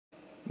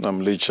Na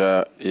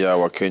licha ya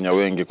Wakenya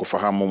wengi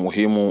kufahamu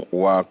umuhimu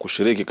wa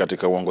kushiriki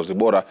katika uongozi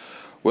bora,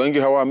 wengi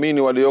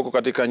hawaamini walioko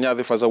katika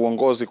nyadhifa za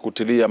uongozi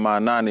kutilia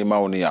maanani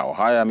maoni yao.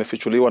 Haya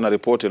yamefichuliwa na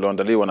ripoti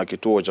iliyoandaliwa na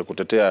Kituo cha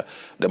kutetea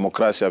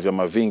demokrasia ya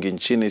vyama vingi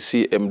nchini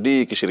CMD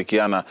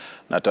ikishirikiana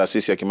na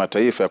taasisi ya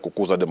kimataifa ya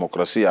kukuza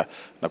demokrasia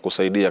na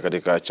kusaidia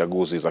katika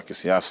chaguzi za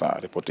kisiasa.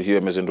 Ripoti hiyo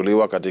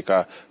imezinduliwa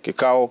katika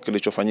kikao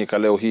kilichofanyika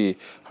leo hii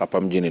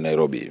hapa mjini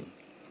Nairobi.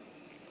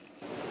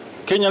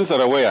 Kenyans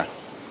are aware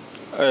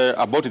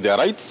about their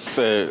rights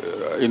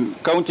in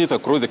counties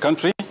across the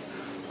country,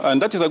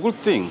 and that is a good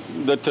thing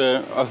that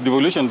as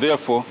devolution,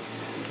 therefore,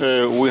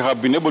 we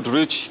have been able to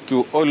reach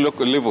to all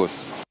local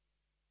levels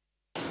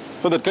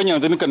so that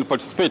Kenyans then can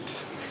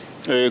participate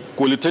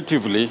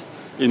qualitatively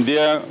in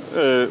their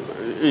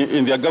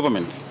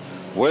government,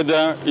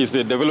 whether it's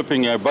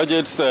developing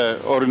budgets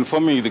or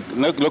informing the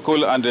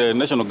local and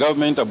national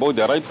government about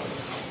their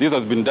rights. This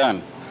has been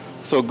done.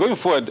 So going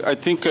forward, I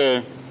think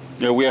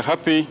we are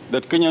happy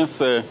that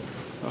Kenyans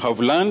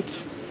have learned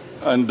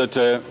and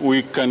that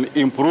we can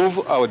improve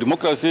our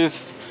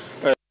democracies,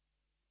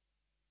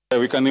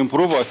 we can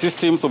improve our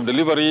systems of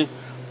delivery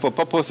for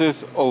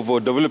purposes of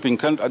developing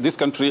this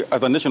country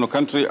as a national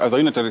country, as a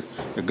unitary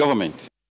government.